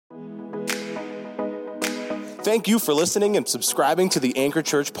Thank you for listening and subscribing to the Anchor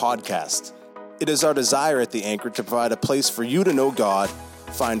Church podcast. It is our desire at the Anchor to provide a place for you to know God,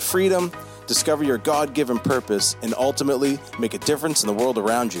 find freedom, discover your God-given purpose, and ultimately make a difference in the world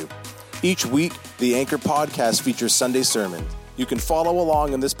around you. Each week, the Anchor podcast features Sunday sermon. You can follow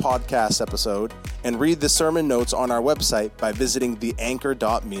along in this podcast episode and read the sermon notes on our website by visiting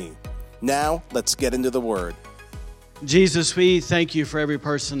theanchor.me. Now, let's get into the Word. Jesus, we thank you for every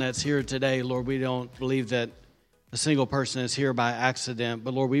person that's here today. Lord, we don't believe that a single person is here by accident,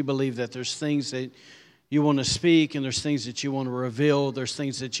 but Lord, we believe that there's things that you want to speak and there's things that you want to reveal. There's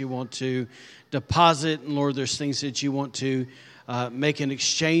things that you want to deposit, and Lord, there's things that you want to make an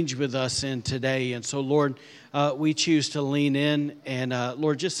exchange with us in today. And so, Lord, we choose to lean in and,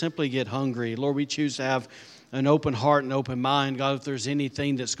 Lord, just simply get hungry. Lord, we choose to have an open heart and open mind. God, if there's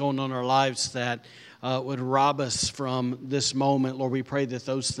anything that's going on in our lives that would rob us from this moment, Lord, we pray that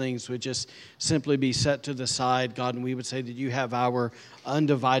those things would just simply be set to the side, God, and we would say that you have our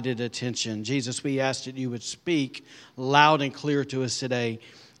undivided attention. Jesus, we ask that you would speak loud and clear to us today,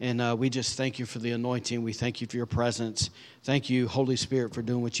 and we just thank you for the anointing. We thank you for your presence. Thank you, Holy Spirit, for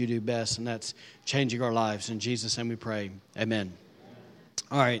doing what you do best, and that's changing our lives. In Jesus' name we pray. Amen.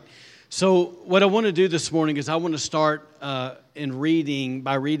 All right. So what I want to do this morning is I want to start by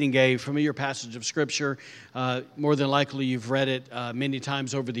reading a familiar passage of Scripture. More than likely you've read it many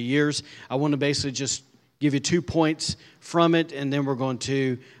times over the years. I want to basically just give you 2 points from it, and then we're going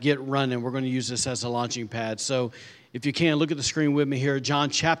to get running. We're going to use this as a launching pad. So if you can, look at the screen with me here. John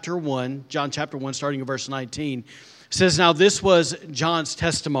chapter 1, starting in verse 19. It says, now this was John's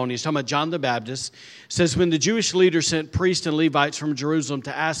testimony. He's talking about John the Baptist. It says, when the Jewish leaders sent priests and Levites from Jerusalem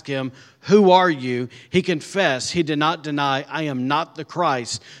to ask him, who are you? He confessed, he did not deny, I am not the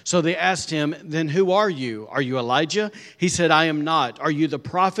Christ. So they asked him, then who are you? Are you Elijah? He said, I am not. Are you the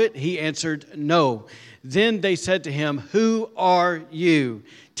prophet? He answered, no. Then they said to him, who are you?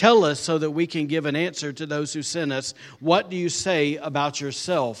 Tell us so that we can give an answer to those who sent us. What do you say about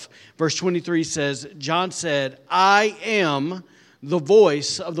yourself? Verse 23 says, John said, I am the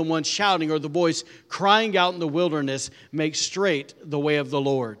voice of the one shouting, or the voice crying out in the wilderness, make straight the way of the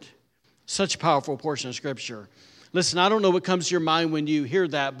Lord. Such a powerful portion of Scripture. Listen, I don't know what comes to your mind when you hear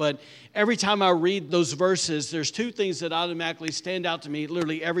that, but every time I read those verses, there's 2 things that automatically stand out to me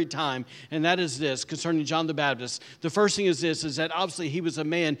literally every time, and that is this, concerning John the Baptist. The first thing is this, is that obviously he was a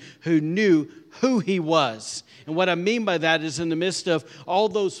man who knew who he was. And what I mean by that is in the midst of all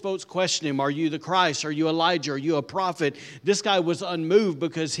those folks questioning him, are you the Christ? Are you Elijah? Are you a prophet? This guy was unmoved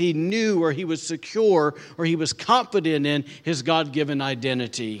because he knew, or he was secure, or he was confident in his God-given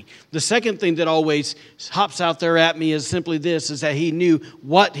identity. The second thing that always hops out there at me is simply this, is that he knew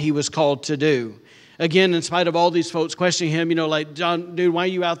what he was called to do. Again, in spite of all these folks questioning him, like, John, dude, why are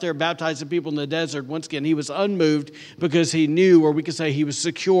you out there baptizing people in the desert? Once again, he was unmoved because he knew, or we could say he was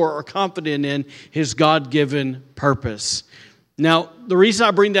secure or confident in his God-given purpose. Now, the reason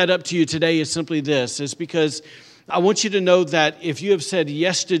I bring that up to you today is simply this, is because I want you to know that if you have said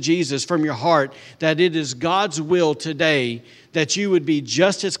yes to Jesus from your heart, that it is God's will today that you would be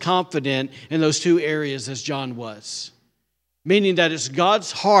just as confident in those 2 areas as John was. Meaning that it's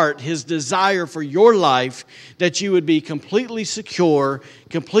God's heart, His desire for your life, that you would be completely secure,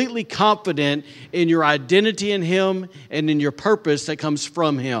 completely confident in your identity in Him and in your purpose that comes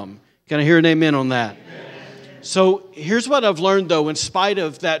from Him. Can I hear an amen on that? Amen. So here's what I've learned, though, in spite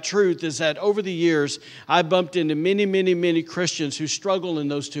of that truth, is that over the years, I bumped into many Christians who struggle in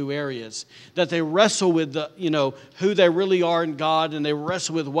those 2 areas. That they wrestle with who they really are in God, and they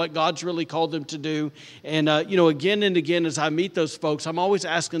wrestle with what God's really called them to do. And, again and again, as I meet those folks, I'm always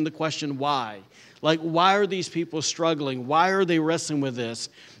asking the question, why? Like, why are these people struggling? Why are they wrestling with this?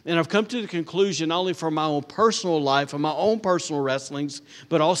 And I've come to the conclusion, not only from my own personal life and my own personal wrestlings,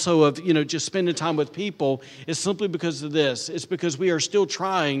 but also of, just spending time with people, is simply because of this. It's because we are still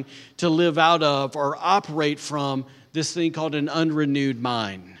trying to live out of or operate from this thing called an unrenewed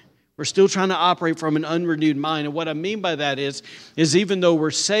mind. We're still trying to operate from an unrenewed mind. And what I mean by that is even though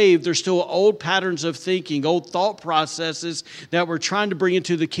we're saved, there's still old patterns of thinking, old thought processes that we're trying to bring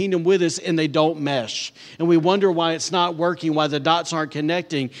into the kingdom with us, and they don't mesh. And we wonder why it's not working, why the dots aren't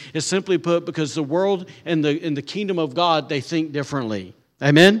connecting. It's simply put because the world and the kingdom of God, they think differently.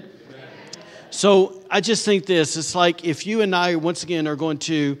 Amen? So I just think this, it's like if you and I, once again, are going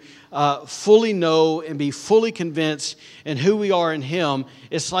to fully know and be fully convinced in who we are in Him,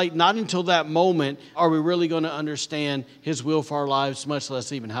 it's like not until that moment are we really going to understand His will for our lives, much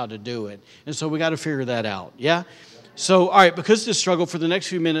less even how to do it. And so we got to figure that out, yeah? So, all right, because of this struggle, for the next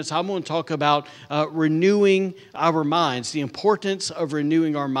few minutes, I'm going to talk about renewing our minds, the importance of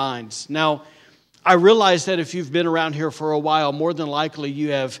renewing our minds. Now, I realize that if you've been around here for a while, more than likely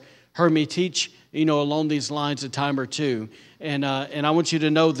you have heard me teach, along these lines a time or two. And I want you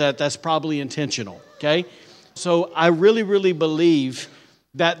to know that that's probably intentional, okay? So I really, really believe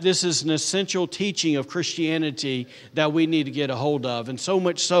that this is an essential teaching of Christianity that we need to get a hold of. And so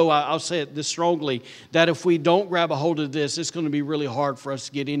much so, I'll say it this strongly, that if we don't grab a hold of this, it's going to be really hard for us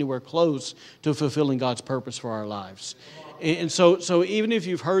to get anywhere close to fulfilling God's purpose for our lives. And so even if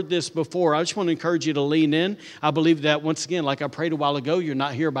you've heard this before, I just want to encourage you to lean in. I believe that, once again, like I prayed a while ago, you're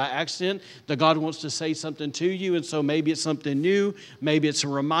not here by accident, that God wants to say something to you. And so maybe it's something new, maybe it's a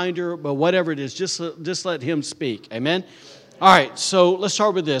reminder, but whatever it is, just let Him speak. Amen? All right, so let's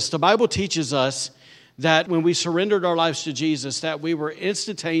start with this. The Bible teaches us that when we surrendered our lives to Jesus, that we were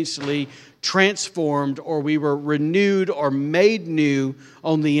instantaneously transformed, or we were renewed or made new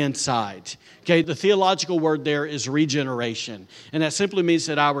on the inside. Okay, the theological word there is regeneration. And that simply means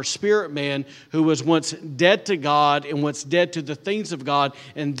that our spirit man, who was once dead to God and once dead to the things of God,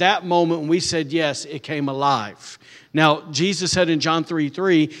 in that moment when we said yes, it came alive. Now, Jesus said in John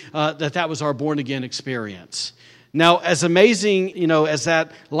 3:3 that was our born-again experience. Now, as amazing, as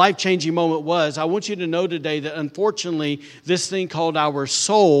that life-changing moment was, I want you to know today that unfortunately, this thing called our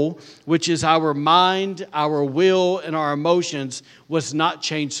soul, which is our mind, our will, and our emotions, was not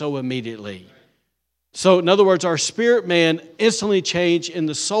changed so immediately. So, in other words, our spirit man instantly changed in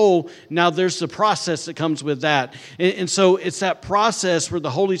the soul. Now there's the process that comes with that. And so it's that process where the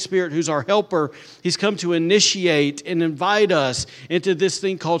Holy Spirit, who's our helper, He's come to initiate and invite us into this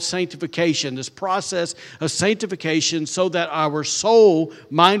thing called sanctification, this process of sanctification, so that our soul,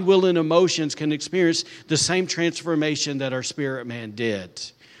 mind, will, and emotions can experience the same transformation that our spirit man did.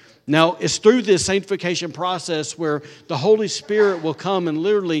 Now, it's through this sanctification process where the Holy Spirit will come and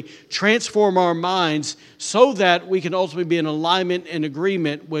literally transform our minds so that we can ultimately be in alignment and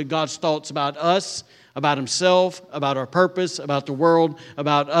agreement with God's thoughts about us, about Himself, about our purpose, about the world,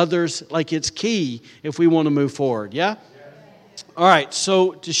 about others. Like, it's key if we want to move forward, yeah? All right,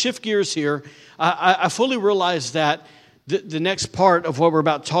 so to shift gears here, I fully realize that the next part of what we're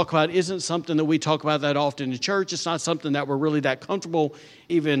about to talk about isn't something that we talk about that often in church. It's not something that we're really that comfortable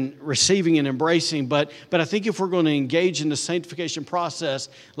even receiving and embracing. But I think if we're going to engage in the sanctification process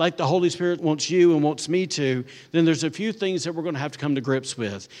like the Holy Spirit wants you and wants me to, then there's a few things that we're going to have to come to grips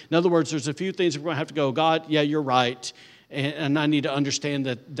with. In other words, there's a few things that we're going to have to go, God, yeah, you're right. And I need to understand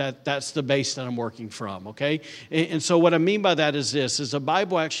that's the base that I'm working from, okay? And so what I mean by that is this, is the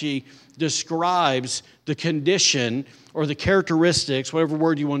Bible actually describes the condition or the characteristics, whatever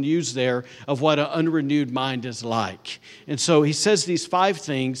word you want to use there, of what an unrenewed mind is like. And so He says these 5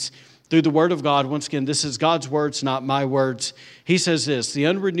 things through the Word of God. Once again, this is God's words, not my words. He says this: the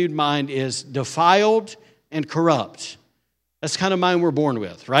unrenewed mind is defiled and corrupt. That's the kind of mind we're born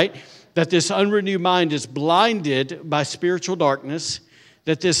with, right? That this unrenewed mind is blinded by spiritual darkness,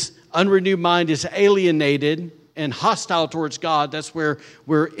 that this unrenewed mind is alienated and hostile towards God. That's where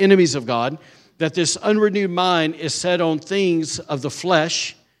we're enemies of God. That this unrenewed mind is set on things of the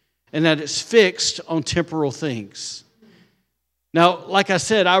flesh, and that it's fixed on temporal things. Now, like I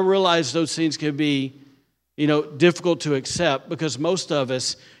said, I realize those things can be, difficult to accept, because most of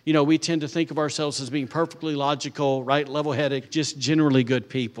us, we tend to think of ourselves as being perfectly logical, right, level-headed, just generally good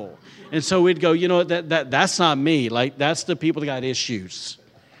people. And so we'd go, that's not me. Like, that's the people that got issues,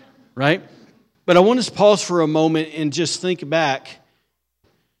 right? But I want us to pause for a moment and just think back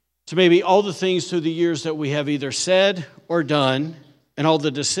to maybe all the things through the years that we have either said or done, and all the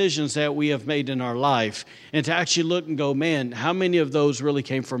decisions that we have made in our life, and to actually look and go, man, how many of those really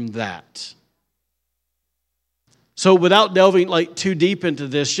came from that? So without delving too deep into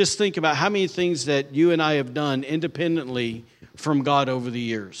this, just think about how many things that you and I have done independently from God over the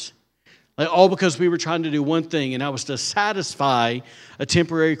years. All because we were trying to do one thing, and that was to satisfy a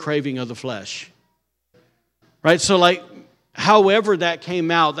temporary craving of the flesh. Right? So however that came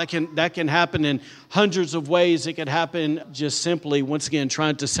out, that can happen in hundreds of ways. It could happen just simply, once again,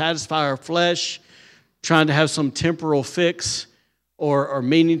 trying to satisfy our flesh, trying to have some temporal fix or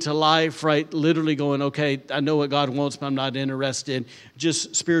meaning to life, right? Literally going, okay, I know what God wants, but I'm not interested.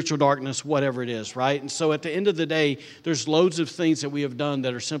 Just spiritual darkness, whatever it is, right? And so at the end of the day, there's loads of things that we have done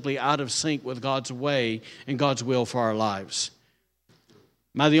that are simply out of sync with God's way and God's will for our lives.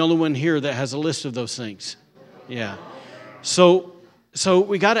 Am I the only one here that has a list of those things? Yeah. So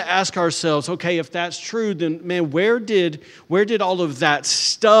we got to ask ourselves, okay, if that's true, then man, where did all of that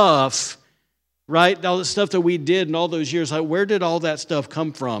stuff, right? All the stuff that we did in all those years, where did all that stuff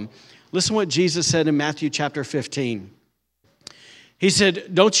come from? Listen to what Jesus said in Matthew chapter 15. He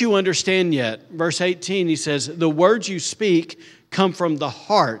said, don't you understand yet? Verse 18, He says, the words you speak come from the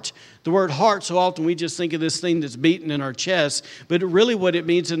heart. The word heart, so often we just think of this thing that's beating in our chest, but really what it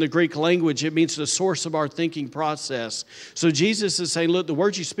means in the Greek language, it means the source of our thinking process. So Jesus is saying, look, the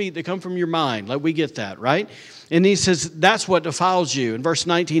words you speak, they come from your mind. Like, we get that, right? And he says, that's what defiles you. And verse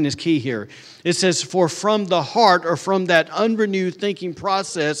 19 is key here. It says, for from the heart, or from that unrenewed thinking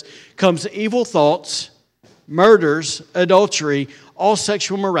process, comes evil thoughts, murders, adultery, all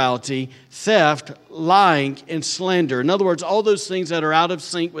sexual immorality, theft, lying, and slander. In other words, all those things that are out of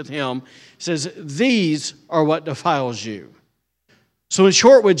sync with him, says these are what defiles you. So in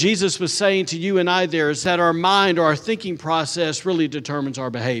short, what Jesus was saying to you and I there is that our mind or our thinking process really determines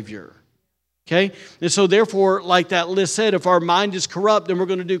our behavior. Okay? And so therefore, like that list said, if our mind is corrupt, then we're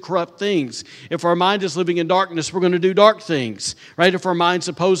going to do corrupt things. If our mind is living in darkness, we're going to do dark things. Right? If our mind's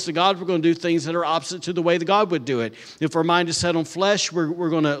opposed to God, we're going to do things that are opposite to the way that God would do it. If our mind is set on flesh, we're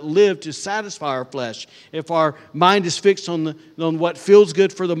going to live to satisfy our flesh. If our mind is fixed on what feels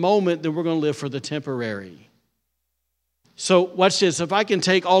good for the moment, then we're going to live for the temporary. So watch this. If I can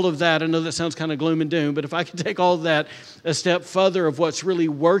take all of that, I know that sounds kind of gloom and doom, but if I can take all of that a step further of what's really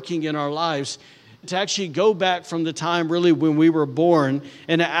working in our lives, to actually go back from the time really when we were born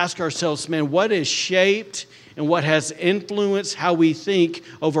and to ask ourselves, man, what has shaped and what has influenced how we think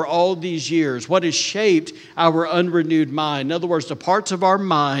over all these years? What has shaped our unrenewed mind? In other words, the parts of our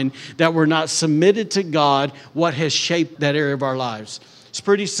mind that were not submitted to God, what has shaped that area of our lives? It's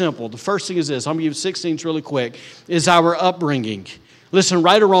pretty simple. The first thing is this. I'm going to give you 6 things really quick. Is our upbringing. Listen,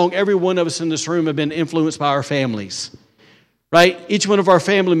 right or wrong, every one of us in this room have been influenced by our families. Right? Each one of our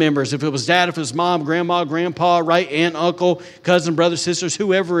family members, if it was dad, if it was mom, grandma, grandpa, right? Aunt, uncle, cousin, brother, sisters,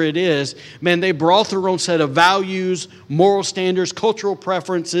 whoever it is, man, they brought their own set of values, moral standards, cultural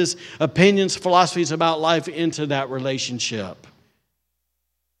preferences, opinions, philosophies about life into that relationship.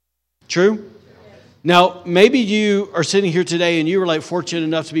 True? Now, maybe you are sitting here today and you were like fortunate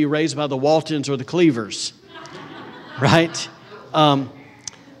enough to be raised by the Waltons or the Cleavers, right?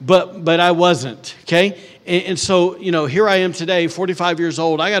 But I wasn't, okay? And so, here I am today, 45 years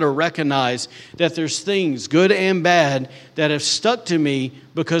old. I got to recognize that there's things, good and bad, that have stuck to me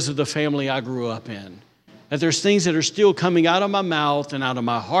because of the family I grew up in. That there's things that are still coming out of my mouth and out of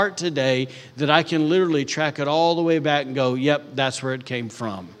my heart today that I can literally track it all the way back and go, yep, that's where it came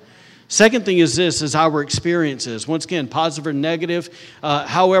from. Second thing is this, is our experiences. Once again, positive or negative,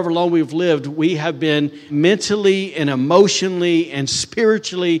 however long we've lived, we have been mentally and emotionally and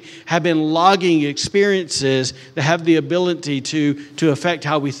spiritually have been logging experiences that have the ability to affect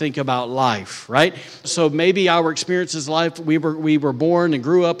how we think about life, right? So maybe our experiences in life, we were born and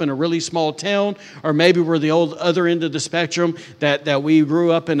grew up in a really small town, or maybe we're the other end of the spectrum, that we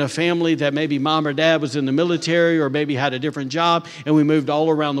grew up in a family that maybe mom or dad was in the military or maybe had a different job and we moved all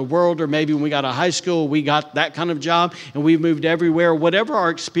around the world. Or maybe when we got to high school, we got that kind of job and we've moved everywhere. Whatever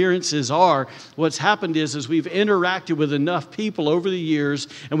our experiences are, what's happened is we've interacted with enough people over the years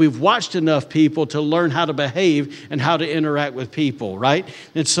and we've watched enough people to learn how to behave and how to interact with people, right?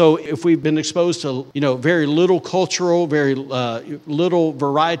 And so if we've been exposed to, very little cultural, very little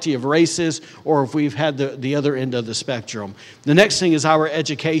variety of races, or if we've had the other end of the spectrum. The next thing is our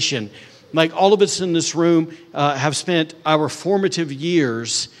education. Like all of us in this room have spent our formative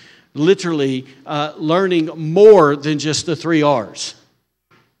years literally learning more than just the 3 R's,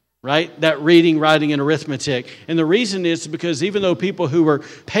 right? That reading, writing, and arithmetic. And the reason is because even though people who were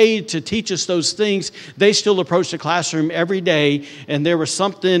paid to teach us those things, they still approached the classroom every day, and there was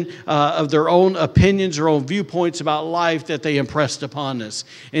something of their own opinions or own viewpoints about life that they impressed upon us.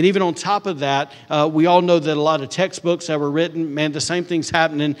 And even on top of that, we all know that a lot of textbooks that were written, man, the same thing's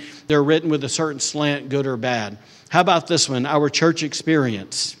happening. They're written with a certain slant, good or bad. How about this one? Our church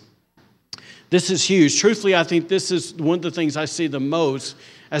experience. This is huge. Truthfully, I think this is one of the things I see the most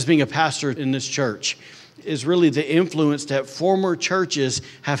as being a pastor in this church, is really the influence that former churches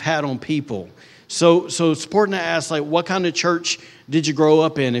have had on people. So it's important to ask, like, what kind of church did you grow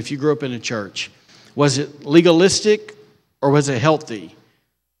up in if you grew up in a church? Was it legalistic or was it healthy?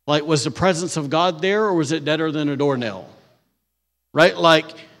 Like, was the presence of God there or was it deader than a doornail? Right? Like,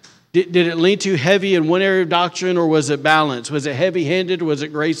 did it lean too heavy in one area of doctrine or was it balanced? Was it heavy-handed or was it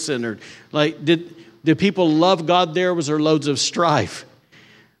grace-centered? Like, did people love God there or was there loads of strife?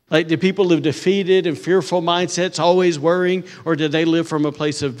 Like, did people live defeated and fearful mindsets, always worrying, or did they live from a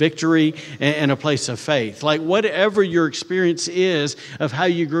place of victory and a place of faith? Like, whatever your experience is of how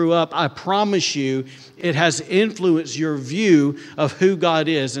you grew up, I promise you it has influenced your view of who God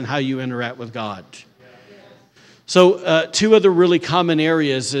is and how you interact with God. So 2 other really common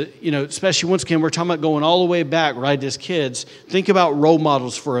areas, especially once again, we're talking about going all the way back, right, as kids. Think about role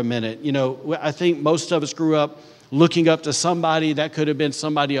models for a minute. I think most of us grew up looking up to somebody. That could have been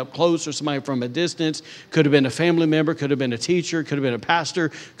somebody up close or somebody from a distance. Could have been a family member. Could have been a teacher. Could have been a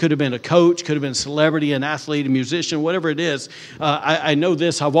pastor. Could have been a coach. Could have been a celebrity, an athlete, a musician, whatever it is. I know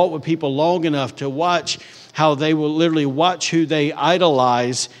this. I've walked with people long enough to watch how they will literally watch who they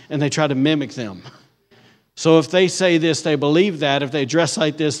idolize and they try to mimic them. So if they say this, they believe that. If they dress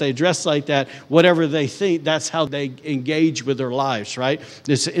like this, they dress like that. Whatever they think, that's how they engage with their lives, right?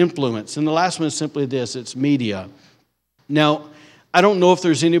 It's influence. And the last one is simply this. It's media. Now, I don't know if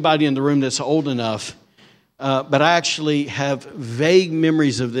there's anybody in the room that's old enough, but I actually have vague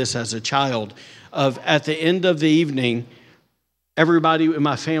memories of this as a child. Of at the end of the evening, everybody in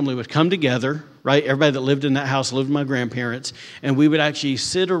my family would come together, right? Everybody that lived in that house lived with my grandparents, and we would actually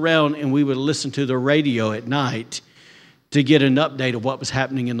sit around and we would listen to the radio at night to get an update of what was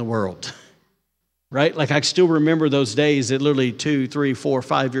happening in the world, right? Like I still remember those days at literally 2, 3, 4,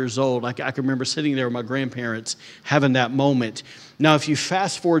 5 years old. I can remember sitting there with my grandparents having that moment. Now, if you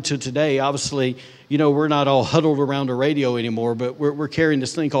fast forward to today, obviously, you know, we're not all huddled around a radio anymore, but we're carrying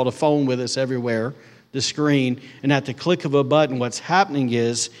this thing called a phone with us everywhere, the screen, and at the click of a button, what's happening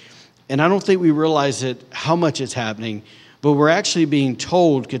is, and I don't think we realize it, how much it's happening, but we're actually being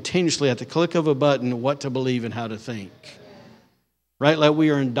told continuously at the click of a button what to believe and how to think. Right? Like we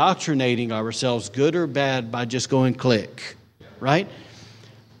are indoctrinating ourselves, good or bad, by just going click. Right?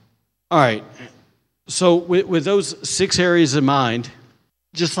 All right. So with those 6 areas in mind,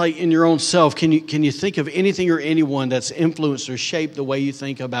 just like in your own self, can you think of anything or anyone that's influenced or shaped the way you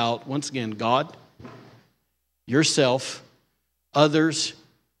think about, once again, God, yourself, others,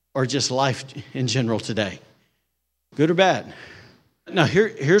 or just life in general today? Good or bad? Now,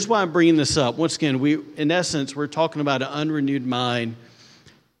 here's why I'm bringing this up. Once again, in essence, we're talking about an unrenewed mind,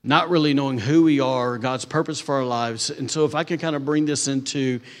 not really knowing who we are, God's purpose for our lives. And so if I can kind of bring this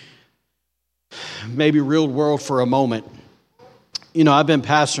into maybe real world for a moment. You know, I've been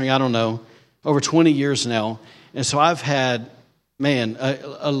pastoring, I don't know, over 20 years now. And so I've had,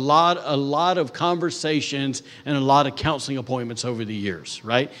 a lot of conversations and a lot of counseling appointments over the years,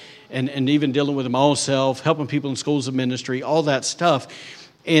 right? And even dealing with my own self, helping people in schools of ministry, all that stuff.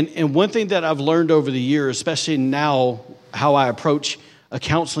 And one thing that I've learned over the years, especially now, how I approach a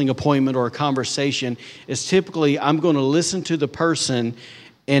counseling appointment or a conversation, is typically I'm going to listen to the person,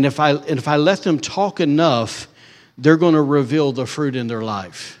 and if I let them talk enough, they're going to reveal the fruit in their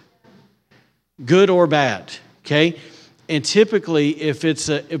life, good or bad. Okay. And typically, if it's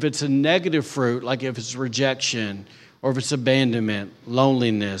a negative fruit, like if it's rejection, or if it's abandonment,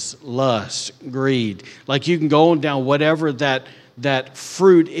 loneliness, lust, greed, like you can go on down whatever that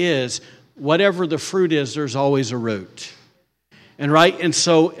fruit is, whatever the fruit is, there's always a root. And right, and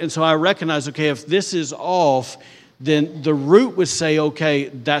so I recognize, okay, if this is off, then the root would say, okay,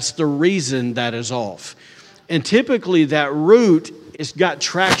 that's the reason that is off. And typically that root has got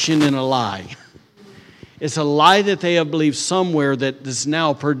traction in a lie. It's a lie that they have believed somewhere that is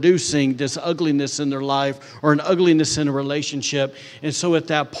now producing this ugliness in their life or an ugliness in a relationship. And so at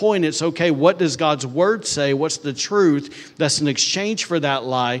that point, it's okay, what does God's word say? What's the truth that's in exchange for that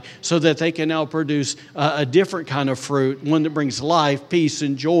lie so that they can now produce a different kind of fruit, one that brings life, peace,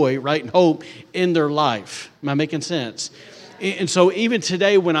 and joy, right, and hope in their life. Am I making sense? And so even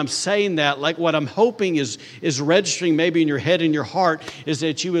today when I'm saying that, like what I'm hoping is registering maybe in your head and your heart is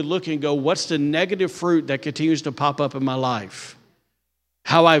that you would look and go, what's the negative fruit that continues to pop up in my life?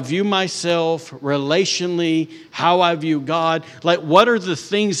 How I view myself relationally, how I view God. Like what are the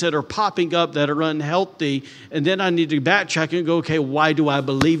things that are popping up that are unhealthy? And then I need to backtrack and go, okay, why do I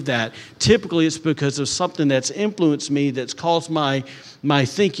believe that? Typically it's because of something that's influenced me, that's caused my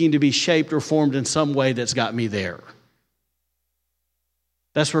thinking to be shaped or formed in some way that's got me there.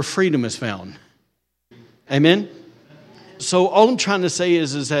 That's where freedom is found. Amen? So all I'm trying to say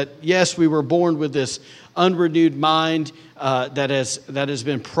is that, yes, we were born with this unrenewed mind that has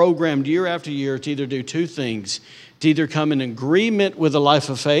been programmed year after year to either do two things, to either come in agreement with a life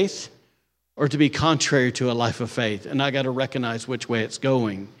of faith or to be contrary to a life of faith. And I got to recognize which way it's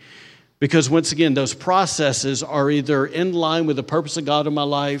going. Because once again, those processes are either in line with the purpose of God in my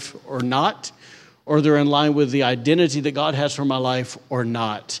life or not, or they're in line with the identity that God has for my life or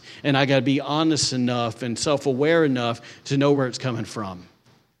not. And I got to be honest enough and self-aware enough to know where it's coming from.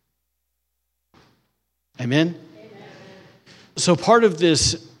 Amen? So part of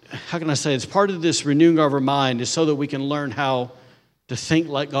this, how can I say this? Part of this renewing of our mind is so that we can learn how to think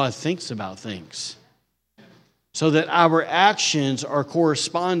like God thinks about things. So that our actions are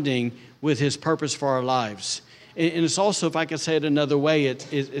corresponding with His purpose for our lives. And it's also, if I can say it another way,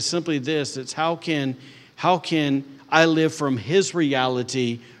 it's simply this. It's how can I live from His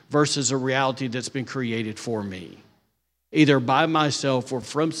reality versus a reality that's been created for me? either by myself or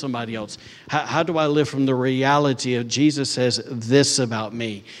from somebody else? How do I live from the reality of Jesus says this about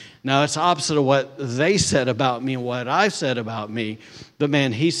me? Now, it's opposite of what they said about me and what I've said about me. But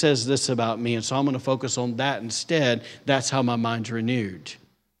man, he says this about me, and so I'm going to focus on that instead. That's how my mind's renewed.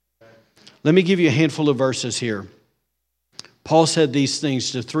 Let me give you a handful of verses here. Paul said these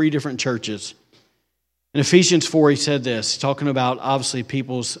things to 3 different churches. In Ephesians 4, he said this, talking about, obviously,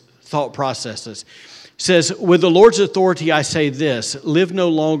 people's thought processes. It says, with the Lord's authority I say this, live no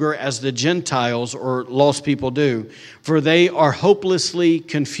longer as the Gentiles or lost people do, for they are hopelessly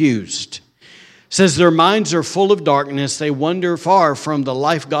confused. It says their minds are full of darkness. They wander far from the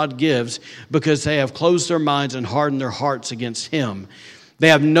life God gives because they have closed their minds and hardened their hearts against Him. They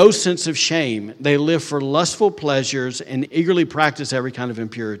have no sense of shame. They live for lustful pleasures and eagerly practice every kind of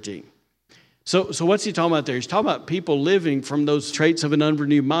impurity. So what's he talking about there? He's talking about people living from those traits of an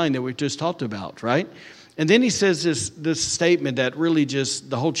unrenewed mind that we just talked about, right? And then he says this statement that really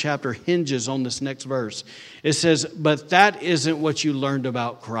just, the whole chapter hinges on this next verse. It says, but that isn't what you learned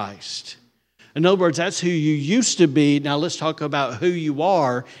about Christ. In other words, that's who you used to be. Now let's talk about who you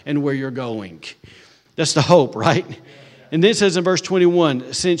are and where you're going. That's the hope, right? And then it says in verse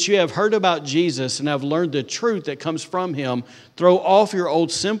 21, since you have heard about Jesus and have learned the truth that comes from Him, throw off your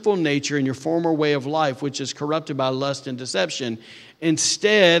old sinful nature and your former way of life, which is corrupted by lust and deception.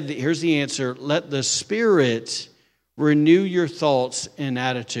 Instead, here's the answer, let the Spirit renew your thoughts and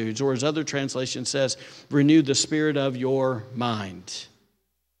attitudes. Or as other translation says, renew the spirit of your mind.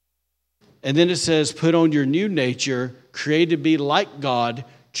 And then it says, put on your new nature, created to be like God,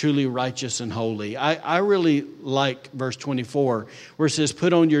 truly righteous and holy. I really like verse 24 where it says,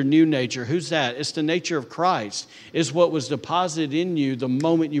 put on your new nature. Who's that? It's the nature of Christ. It's what was deposited in you the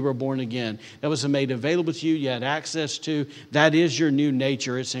moment you were born again. That was made available to you. You had access to. That is your new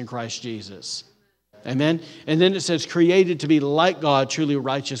nature. It's in Christ Jesus. Amen? And then it says, created to be like God, truly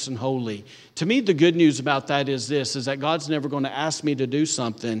righteous and holy. To me, the good news about that is this, is that God's never going to ask me to do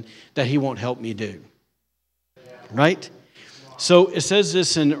something that He won't help me do. Right? So it says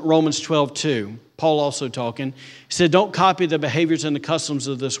this in Romans 12:2. Paul also talking. He said, don't copy the behaviors and the customs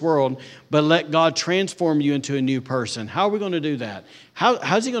of this world, but let God transform you into a new person. How are we going to do that?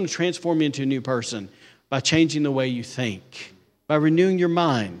 How's He going to transform you into a new person? By changing the way you think. By renewing your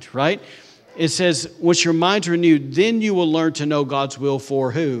mind, right? It says, once your mind's renewed, then you will learn to know God's will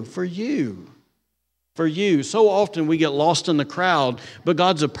for who? For you. For you. So often we get lost in the crowd, but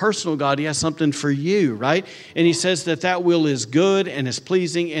God's a personal God. He has something for you, right? And He says that will is good and is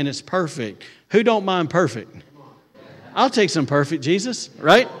pleasing and is perfect. Who don't mind perfect? I'll take some perfect, Jesus,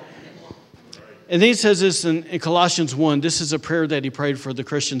 right? And then He says this in Colossians 1. This is a prayer that He prayed for the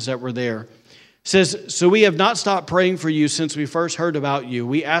Christians that were there. It says, so we have not stopped praying for you since we first heard about you.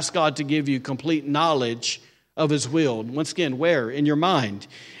 We ask God to give you complete knowledge of His will. Once again, where? In your mind.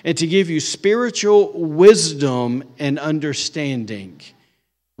 And to give you spiritual wisdom and understanding.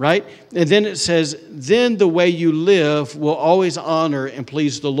 Right? And then it says, then the way you live will always honor and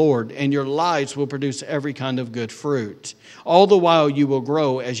please the Lord, and your lives will produce every kind of good fruit. All the while you will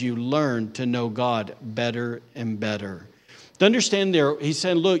grow as you learn to know God better and better. To understand there, he's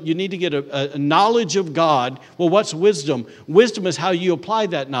saying, look, you need to get a knowledge of God. Well, what's wisdom? Wisdom is how you apply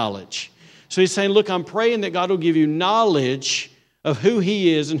that knowledge. So he's saying, look, I'm praying that God will give you knowledge of who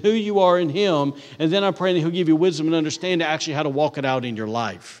He is and who you are in Him. And then I'm praying that He'll give you wisdom and understand actually how to walk it out in your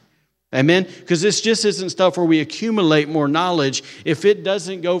life. Amen? Because this just isn't stuff where we accumulate more knowledge. If it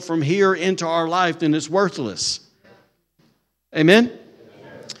doesn't go from here into our life, then it's worthless. Amen?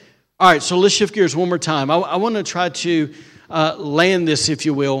 All right, so let's shift gears one more time. I want to try to land this, if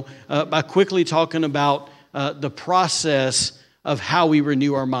you will, by quickly talking about the process of how we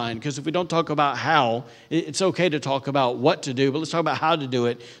renew our mind. Because if we don't talk about how, it's okay to talk about what to do, but let's talk about how to do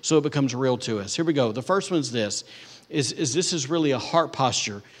it so it becomes real to us. Here we go. The first one's this, is this is really a heart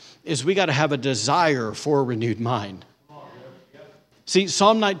posture, is we got to have a desire for a renewed mind. See,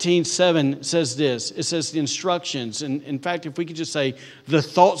 Psalm 19:7 says this. It says the instructions, and in fact, if we could just say, the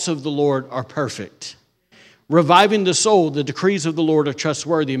thoughts of the Lord are perfect. Reviving the soul, the decrees of the Lord are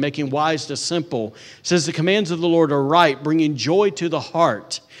trustworthy, making wise the simple. It says the commands of the Lord are right, bringing joy to the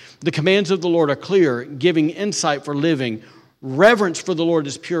heart. The commands of the Lord are clear, giving insight for living. Reverence for the Lord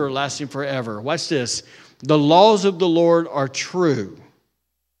is pure, lasting forever. Watch this. The laws of the Lord are true.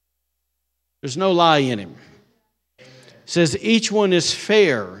 There's no lie in Him. It says each one is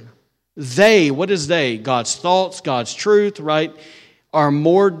fair. They, what is they? God's thoughts, God's truth, right? Are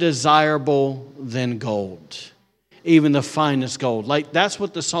more desirable than gold, even the finest gold. Like that's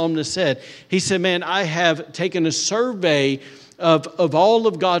what the psalmist said. He said, man, I have taken a survey of all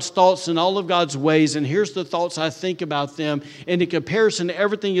of God's thoughts and all of God's ways, and here's the thoughts I think about them, and in comparison to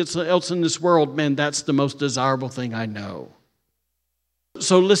everything else in this world, man, that's the most desirable thing I know.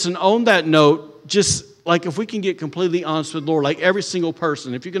 So listen, on that note, just like if we can get completely honest with the Lord, like every single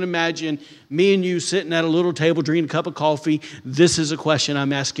person, if you can imagine me and you sitting at a little table drinking a cup of coffee, this is a question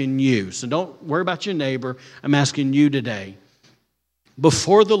I'm asking you. So don't worry about your neighbor. I'm asking you today.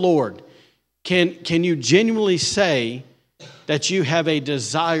 Before the Lord, can you genuinely say that you have a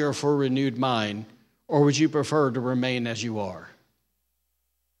desire for a renewed mind, or would you prefer to remain as you are?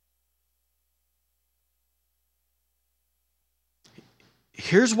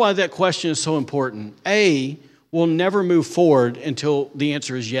 Here's why that question is so important. A, we'll never move forward until the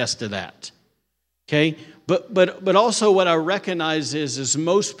answer is yes to that. Okay? But also what I recognize is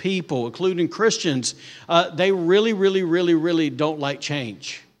most people, including Christians, they really don't like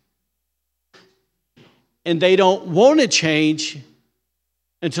change. And they don't want to change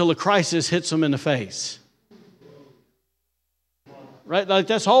until a crisis hits them in the face. Right? Like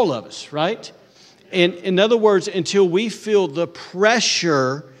that's all of us, right? And in other words, until we feel the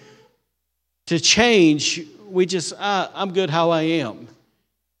pressure to change, we just, I'm good how I am.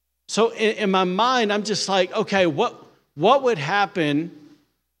 So in my mind, I'm just like, okay, what would happen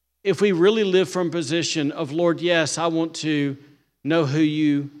if we really live from a position of, Lord, yes, I want to know who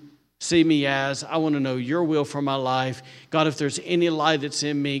you see me as. I want to know your will for my life. God, if there's any lie that's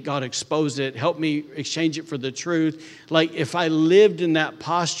in me, God, expose it. Help me exchange it for the truth. Like if I lived in that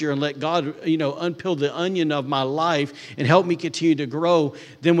posture and let God, unpeel the onion of my life and help me continue to grow,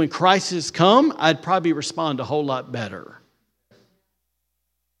 then when crises come, I'd probably respond a whole lot better.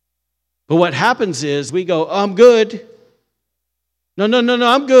 But what happens is we go, I'm good. No,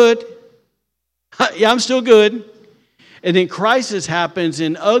 I'm good. Yeah, I'm still good. And then crisis happens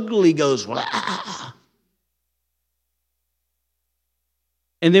and ugly goes, wah.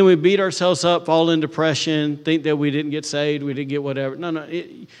 And then we beat ourselves up, fall in depression, think that we didn't get saved, we didn't get whatever. No,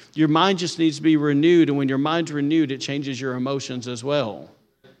 your mind just needs to be renewed. And when your mind's renewed, it changes your emotions as well.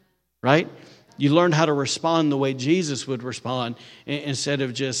 Right? You learn how to respond the way Jesus would respond instead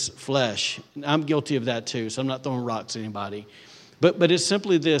of just flesh. I'm guilty of that too, so I'm not throwing rocks at anybody. But it's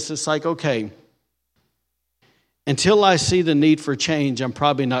simply this. It's like, okay, until I see the need for change, I'm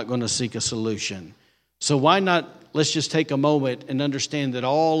probably not going to seek a solution. So why not, let's just take a moment and understand that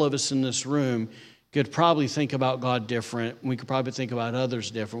all of us in this room could probably think about God different. We could probably think about others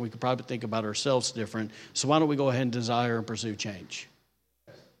different. We could probably think about ourselves different. So why don't we go ahead and desire and pursue change?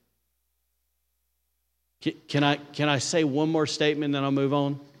 Can I say one more statement, then I'll move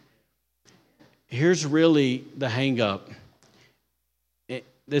on? Here's really the hang up.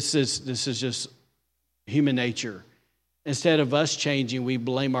 This is just human nature. Instead of us changing, we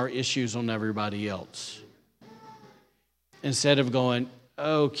blame our issues on everybody else. Instead of going,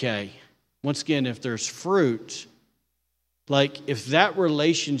 okay, once again, if there's fruit, like if that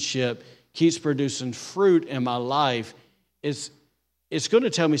relationship keeps producing fruit in my life, it's going to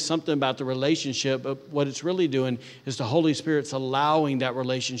tell me something about the relationship, but what it's really doing is the Holy Spirit's allowing that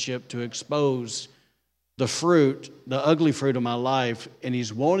relationship to expose the fruit, the ugly fruit of my life, and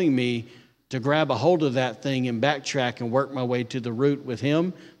He's wanting me to grab a hold of that thing and backtrack and work my way to the root with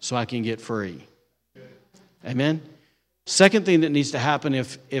Him so I can get free. Amen? Second thing that needs to happen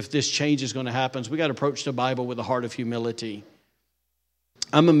if this change is going to happen is we got to approach the Bible with a heart of humility.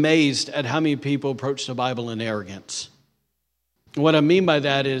 I'm amazed at how many people approach the Bible in arrogance. What I mean by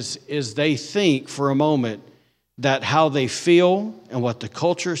that is they think for a moment that how they feel and what the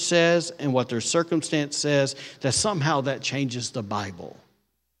culture says and what their circumstance says, that somehow that changes the Bible.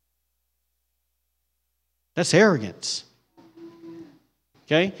 That's arrogance.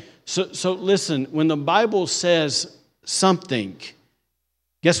 Okay? So listen, when the Bible says something,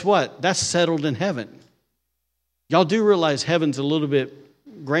 guess what? That's settled in heaven. Y'all do realize heaven's a little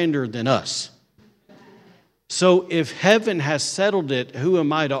bit grander than us. So if heaven has settled it, who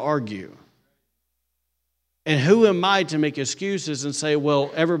am I to argue? And who am I to make excuses and say, well,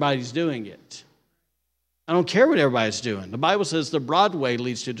 everybody's doing it? I don't care what everybody's doing. The Bible says the broad way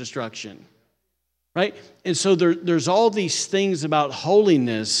leads to destruction. Right? And so there's all these things about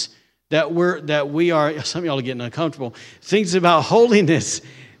holiness that we are, some of y'all are getting uncomfortable, things about holiness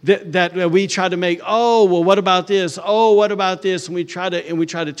that we try to make, oh, well, what about this? Oh, what about this? And we try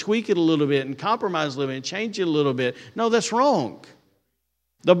to tweak it a little bit and compromise a little bit and change it a little bit. No, that's wrong.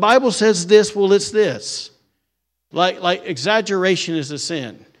 The Bible says this, well, it's this. Like exaggeration is a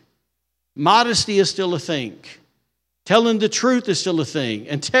sin. Modesty is still a thing. Telling the truth is still a thing.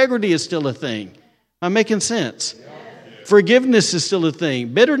 Integrity is still a thing. Am I making sense? Forgiveness is still a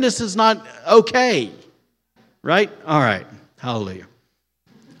thing. Bitterness is not okay. Right? All right. Hallelujah.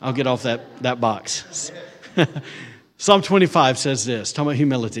 I'll get off that box. Psalm 25 says this, talking about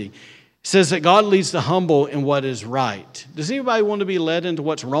humility. It says that God leads the humble in what is right. Does anybody want to be led into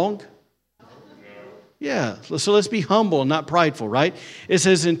what's wrong? Yeah, so let's be humble, not prideful, right? It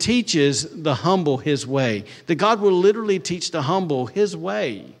says, and teaches the humble his way. That God will literally teach the humble his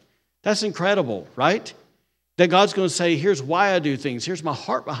way. That's incredible, right? That God's going to say, here's why I do things. Here's my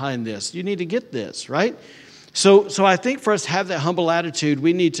heart behind this. You need to get this, right? So I think for us to have that humble attitude,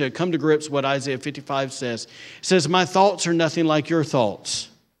 we need to come to grips with what Isaiah 55 says. It says, my thoughts are nothing like your thoughts.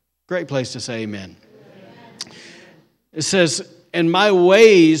 Great place to say amen. It says, and my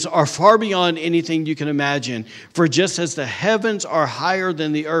ways are far beyond anything you can imagine. For just as the heavens are higher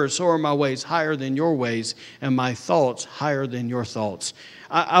than the earth, so are my ways higher than your ways, and my thoughts higher than your thoughts.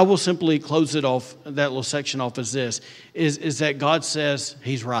 I will simply close it off, that little section off as this, is that God says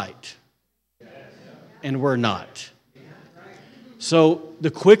he's right. And we're not. So the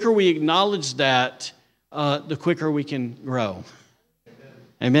quicker we acknowledge that, the quicker we can grow.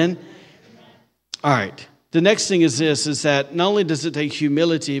 Amen? All right. The next thing is this, is that not only does it take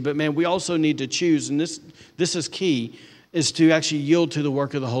humility, but man, we also need to choose, and this is key, is to actually yield to the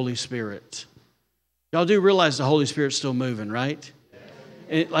work of the Holy Spirit. Y'all do realize the Holy Spirit's still moving, right?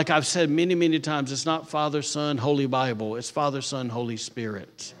 And like I've said many, many times, it's not Father, Son, Holy Bible. It's Father, Son, Holy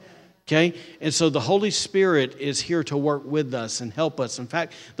Spirit. Okay? And so the Holy Spirit is here to work with us and help us. In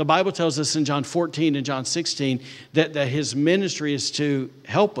fact, the Bible tells us in John 14 and John 16 that his ministry is to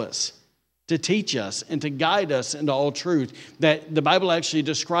help us, to teach us, and to guide us into all truth. That the Bible actually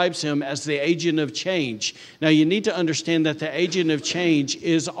describes him as the agent of change. Now, you need to understand that the agent of change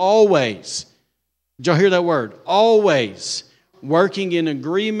is always, did y'all hear that word? Always working in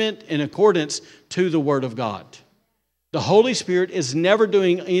agreement, in accordance to the Word of God. The Holy Spirit is never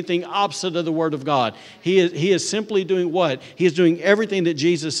doing anything opposite of the Word of God. He is simply doing what? He is doing everything that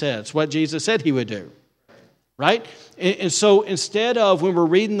Jesus says, what Jesus said he would do. Right? And so instead of when we're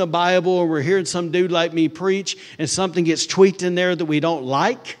reading the Bible or we're hearing some dude like me preach and something gets tweaked in there that we don't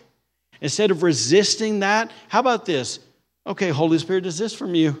like, instead of resisting that, how about this? Okay, Holy Spirit, is this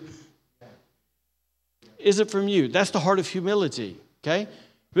from you? Is it from you? That's the heart of humility, okay?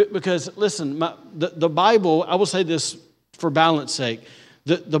 Because, listen, the Bible, I will say this for balance sake,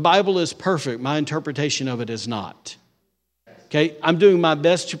 the Bible is perfect. My interpretation of it is not. Okay, I'm doing my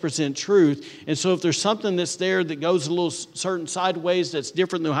best to present truth. And so if there's something that's there that goes a little certain sideways that's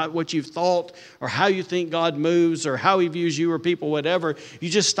different than what you've thought or how you think God moves or how he views you or people, whatever, you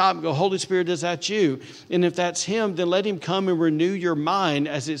just stop and go, Holy Spirit, is that you? And if that's him, then let him come and renew your mind,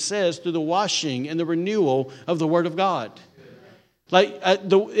 as it says, through the washing and the renewal of the Word of God. Like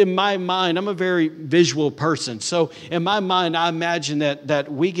in my mind, I'm a very visual person. So in my mind, I imagine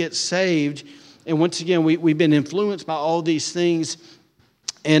that we get saved. And once again, we've been influenced by all these things,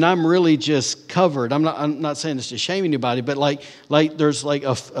 and I'm really just covered. I'm not saying this to shame anybody, but like there's like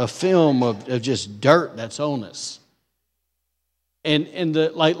a film of just dirt that's on us. And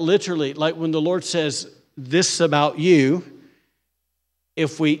literally, when the Lord says this about you,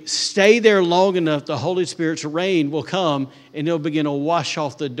 if we stay there long enough, the Holy Spirit's rain will come, and it'll begin to wash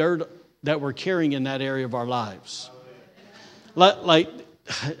off the dirt that we're carrying in that area of our lives.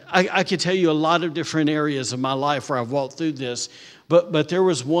 I could tell you a lot of different areas of my life where I've walked through this, but there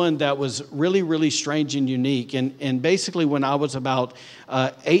was one that was really, really strange and unique. And basically when I was about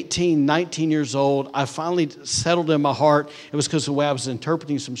 18, 19 years old, I finally settled in my heart. It was because of the way I was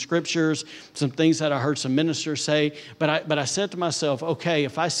interpreting some scriptures, some things that I heard some ministers say. But I said to myself, okay,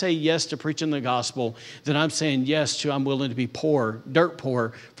 if I say yes to preaching the gospel, then I'm saying yes to I'm willing to be poor, dirt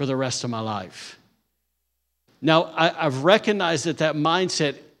poor for the rest of my life. Now, I've recognized that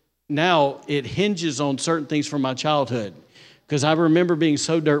mindset now, it hinges on certain things from my childhood. Because I remember being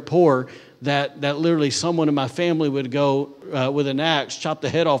so dirt poor that literally someone in my family would go with an axe, chop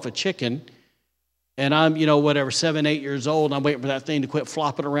the head off a chicken. And I'm, 7, 8 years old. And I'm waiting for that thing to quit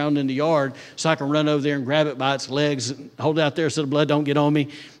flopping around in the yard so I can run over there and grab it by its legs, and hold it out there so the blood don't get on me,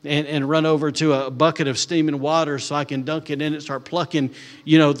 and run over to a bucket of steaming water so I can dunk it in it, start plucking,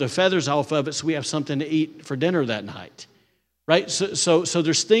 the feathers off of it so we have something to eat for dinner that night. Right? So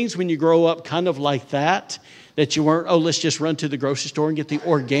there's things when you grow up kind of like that you weren't, let's just run to the grocery store and get the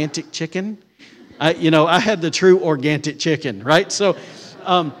organic chicken. I had the true organic chicken, right? So,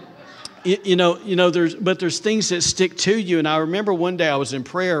 there's things that stick to you. And I remember one day I was in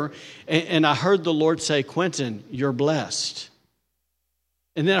prayer and I heard the Lord say, Quentin, you're blessed.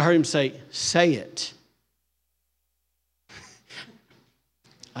 And then I heard him say it.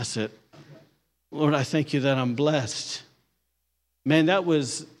 I said, Lord, I thank you that I'm blessed. Man, that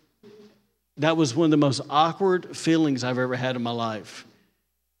was That was one of the most awkward feelings I've ever had in my life.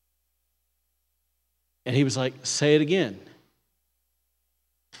 And he was like, say it again.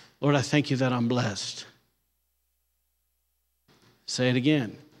 Lord, I thank you that I'm blessed. Say it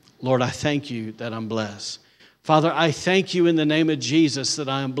again. Lord, I thank you that I'm blessed. Father, I thank you in the name of Jesus that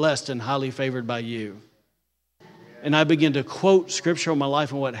I am blessed and highly favored by you. And I began to quote scripture on my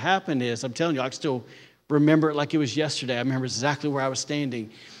life, and what happened is, I'm telling you, I can still remember it like it was yesterday. I remember exactly where I was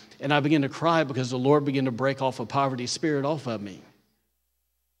standing. And I began to cry because the Lord began to break off a poverty spirit off of me.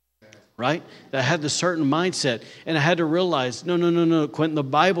 Right? That I had this certain mindset. And I had to realize, no, Quentin, the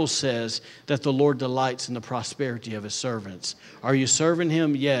Bible says that the Lord delights in the prosperity of his servants. Are you serving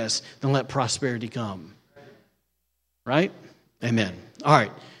him? Yes. Then let prosperity come. Right? Amen. All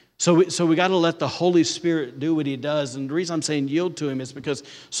right. So we got to let the Holy Spirit do what he does. And the reason I'm saying yield to him is because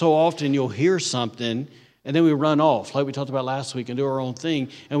so often you'll hear something and then we run off, like we talked about last week, and do our own thing.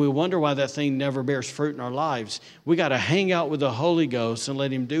 And we wonder why that thing never bears fruit in our lives. We got to hang out with the Holy Ghost and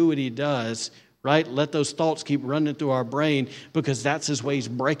let him do what he does, right? Let those thoughts keep running through our brain, because that's his way he's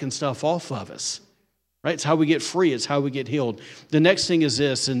breaking stuff off of us. Right? It's how we get free. It's how we get healed. The next thing is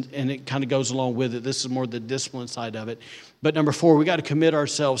this, and it kind of goes along with it. This is more the discipline side of it. But number 4, we got to commit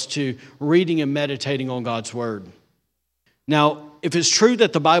ourselves to reading and meditating on God's word. Now, if it's true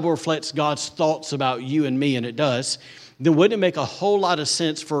that the Bible reflects God's thoughts about you and me, and it does, then wouldn't it make a whole lot of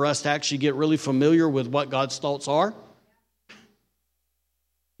sense for us to actually get really familiar with what God's thoughts are?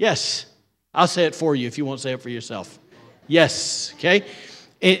 Yes. I'll say it for you if you won't say it for yourself. Yes. Okay?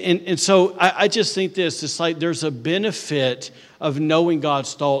 And so I just think it's like there's a benefit of knowing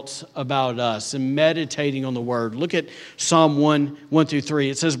God's thoughts about us and meditating on the word. Look at Psalm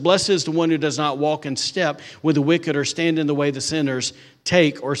 1-3. It says, blessed is the one who does not walk in step with the wicked, or stand in the way the sinners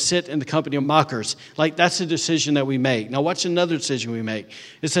take, or sit in the company of mockers. Like, that's a decision that we make. Now watch another decision we make.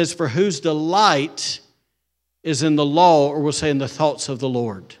 It says, for whose delight is in the law, or we'll say in the thoughts of the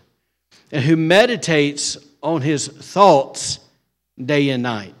Lord, and who meditates on his thoughts day and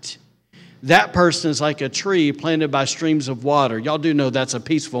night. That person is like a tree planted by streams of water. Y'all do know that's a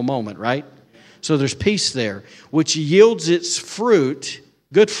peaceful moment, right? So there's peace there, which yields its fruit,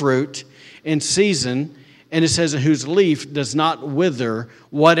 good fruit, in season. And it says, whose leaf does not wither,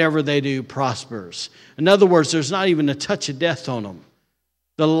 whatever they do prospers. In other words, there's not even a touch of death on them.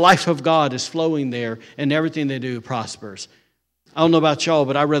 The life of God is flowing there, and everything they do prospers. I don't know about y'all,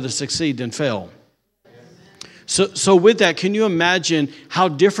 but I'd rather succeed than fail. So with that, can you imagine how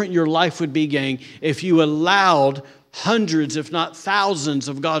different your life would be, gang, if you allowed hundreds, if not thousands,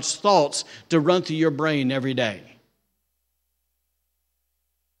 of God's thoughts to run through your brain every day?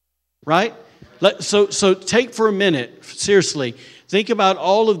 Right? So take for a minute, seriously, think about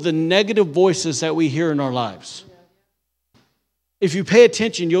all of the negative voices that we hear in our lives. If you pay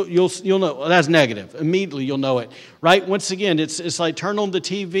attention, you'll know, well, that's negative. Immediately you'll know it, right? Once again, it's like turn on the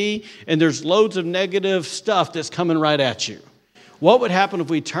TV and there's loads of negative stuff that's coming right at you. What would happen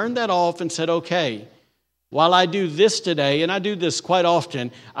if we turned that off and said, okay, while I do this today, and I do this quite often,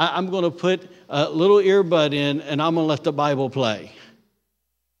 I'm going to put a little earbud in and I'm going to let the Bible play.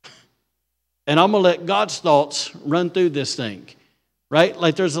 And I'm going to let God's thoughts run through this thing. Right?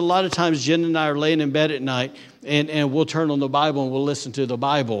 Like there's a lot of times Jen and I are laying in bed at night and we'll turn on the Bible and we'll listen to the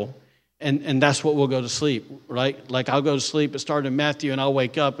Bible and that's what we'll go to sleep, right? Like I'll go to sleep, it started in Matthew and I'll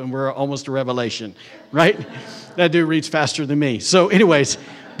wake up and we're almost to Revelation, right? That dude reads faster than me. So anyways,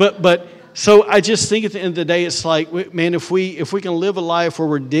 but so I just think at the end of the day, it's like, man, if we can live a life where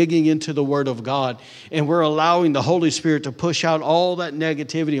we're digging into the Word of God and we're allowing the Holy Spirit to push out all that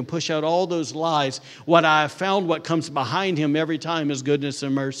negativity and push out all those lies, what I have found, what comes behind him every time is goodness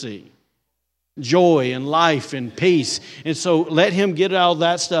and mercy, joy and life and peace. And so let him get all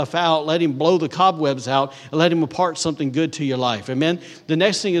that stuff out. Let him blow the cobwebs out and let him impart something good to your life. Amen? The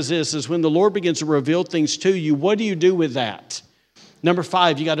next thing is this, is when the Lord begins to reveal things to you, what do you do with that? Number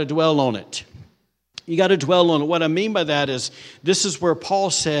 5, you got to dwell on it. You got to dwell on it. What I mean by that is, this is where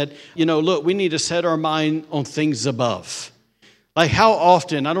Paul said, look, we need to set our mind on things above. Like how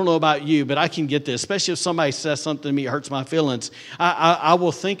often, I don't know about you, but I can get this, especially if somebody says something to me, it hurts my feelings. I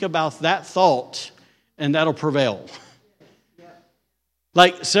will think about that thought and that'll prevail.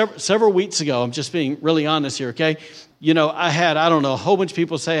 Like several weeks ago, I'm just being really honest here, okay? I had, a whole bunch of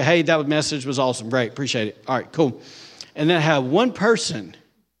people say, hey, that message was awesome. Great, appreciate it. All right, cool. And then I have one person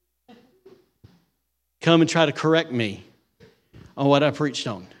come and try to correct me on what I preached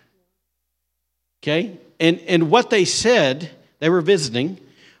on. Okay? And what they said, they were visiting.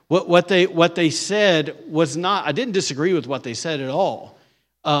 What they said was not, I didn't disagree with what they said at all.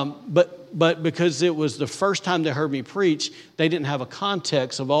 But because it was the first time they heard me preach, they didn't have a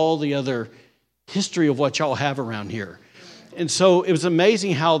context of all the other history of what y'all have around here. And so it was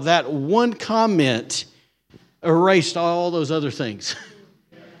amazing how that one comment erased all those other things.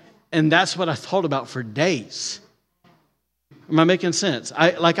 And that's what I thought about for days. Am I making sense?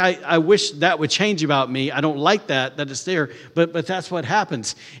 I wish that would change about me. I don't like that it's there, but that's what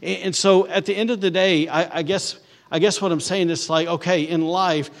happens. And so at the end of the day, I guess what I'm saying is like, okay, in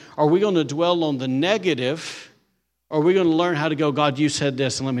life, are we going to dwell on the negative, or are we going to learn how to go, God, you said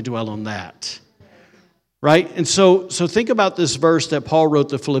this, and let me dwell on that? Right? And so think about this verse that Paul wrote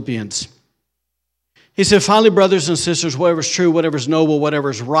to Philippians. He said, finally, brothers and sisters, whatever is true, whatever is noble, whatever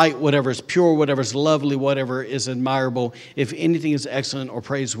is right, whatever is pure, whatever is lovely, whatever is admirable, if anything is excellent or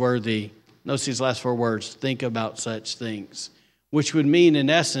praiseworthy, notice these last 4 words, think about such things, which would mean, in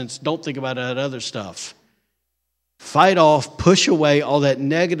essence, don't think about that other stuff. Fight off, push away all that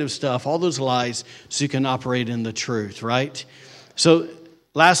negative stuff, all those lies, so you can operate in the truth, right? So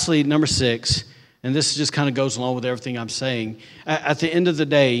lastly, number 6, and this just kind of goes along with everything I'm saying, at the end of the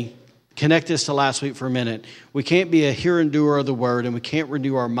day, connect this to last week for a minute. We can't be a hearer and doer of the word, and we can't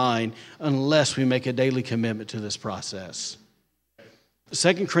renew our mind unless we make a daily commitment to this process.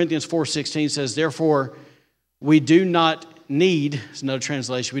 2 Corinthians 4:16 says, therefore, we do not need, it's another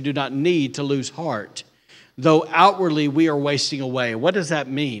translation, we do not need to lose heart, though outwardly we are wasting away. What does that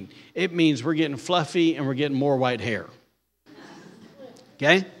mean? It means we're getting fluffy and we're getting more white hair.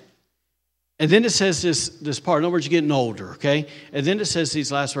 Okay? And then it says this part, in other words, you're getting older, okay? And then it says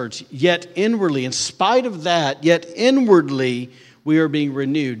these last words, yet inwardly, in spite of that, yet inwardly, we are being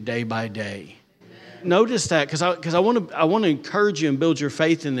renewed day by day. Amen. Notice that, because I want to encourage you and build your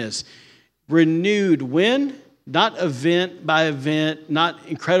faith in this. Renewed when? Not event by event, not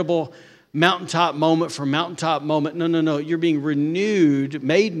incredible mountaintop moment for mountaintop moment. No. You're being renewed,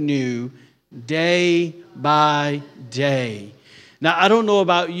 made new, day by day. Now, I don't know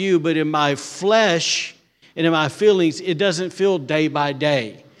about you, but in my flesh and in my feelings, it doesn't feel day by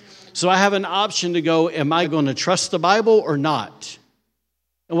day. So I have an option to go, am I going to trust the Bible or not?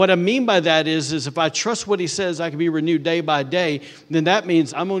 And what I mean by that is if I trust what he says, I can be renewed day by day, then that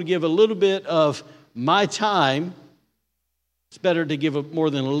means I'm going to give a little bit of my time. It's better to give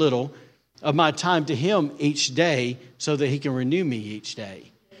more than a little of my time to him each day so that he can renew me each day.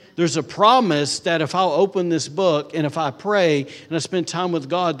 There's a promise that if I'll open this book and if I pray and I spend time with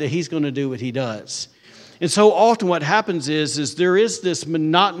God, that he's going to do what he does. And so often what happens is there is this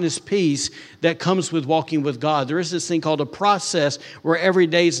monotonous peace that comes with walking with God. There is this thing called a process where every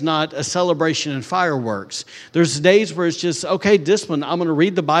day is not a celebration and fireworks. There's days where it's just, okay, discipline. I'm going to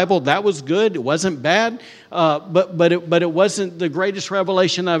read the Bible. That was good. It wasn't bad. But it wasn't the greatest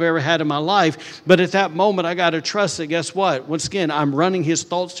revelation I've ever had in my life. But at that moment, I got to trust that, guess what? Once again, I'm running his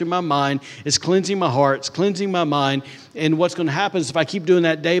thoughts through my mind. It's cleansing my heart. It's cleansing my mind. And what's going to happen is if I keep doing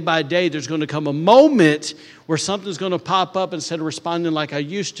that day by day, there's going to come a moment where something's going to pop up. Instead of responding like I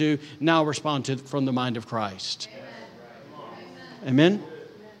used to, now I'll respond from the mind of Christ. Amen?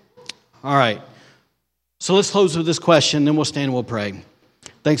 All right. So let's close with this question, then we'll stand and we'll pray.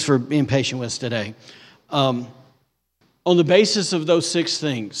 Thanks for being patient with us today. On the basis of those 6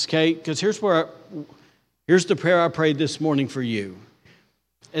 things, okay? Because here's the prayer I prayed this morning for you,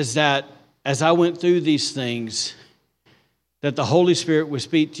 is that as I went through these things, that the Holy Spirit would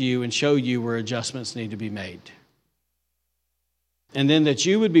speak to you and show you where adjustments need to be made. And then that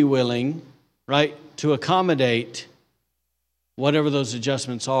you would be willing, right, to accommodate whatever those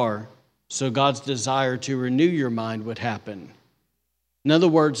adjustments are, so God's desire to renew your mind would happen. In other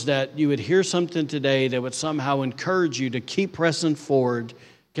words, that you would hear something today that would somehow encourage you to keep pressing forward,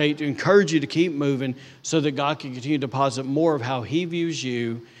 okay, to encourage you to keep moving so that God can continue to deposit more of how he views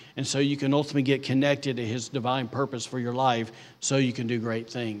you, and so you can ultimately get connected to his divine purpose for your life so you can do great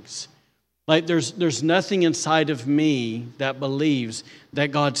things. Like there's nothing inside of me that believes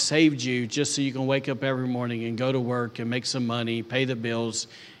that God saved you just so you can wake up every morning and go to work and make some money, pay the bills,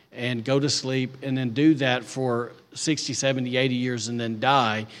 and go to sleep, and then do that for 60, 70, 80 years and then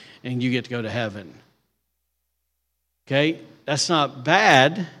die, and you get to go to heaven. Okay? That's not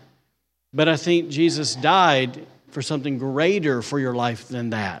bad, but I think Jesus died for something greater for your life than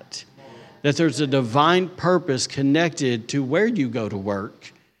that. That there's a divine purpose connected to where you go to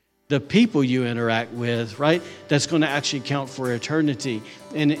work, the people you interact with, right? That's going to actually count for eternity.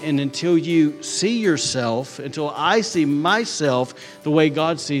 And until you see yourself, until I see myself the way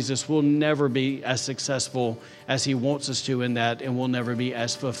God sees us, we'll never be as successful as he wants us to in that, and we'll never be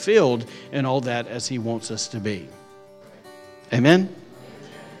as fulfilled in all that as he wants us to be. Amen?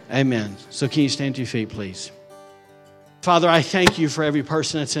 Amen. So can you stand to your feet, please? Father, I thank you for every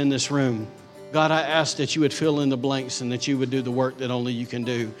person that's in this room. God, I ask that you would fill in the blanks and that you would do the work that only you can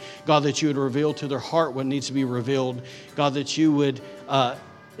do. God, that you would reveal to their heart what needs to be revealed. God, that you would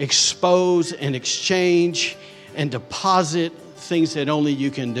expose and exchange and deposit things that only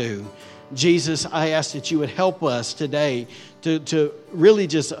you can do. Jesus, I ask that you would help us today to really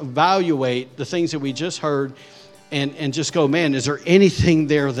just evaluate the things that we just heard and just go, man, is there anything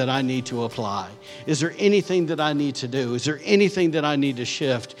there that I need to apply? Is there anything that I need to do? Is there anything that I need to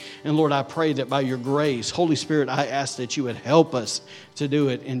shift? And Lord, I pray that by your grace, Holy Spirit, I ask that you would help us to do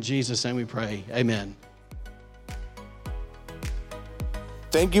it. In Jesus' name we pray. Amen.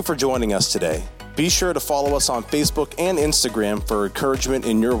 Thank you for joining us today. Be sure to follow us on Facebook and Instagram for encouragement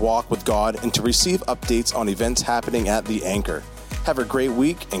in your walk with God and to receive updates on events happening at The Anchor. Have a great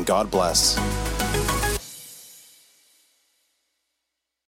week and God bless.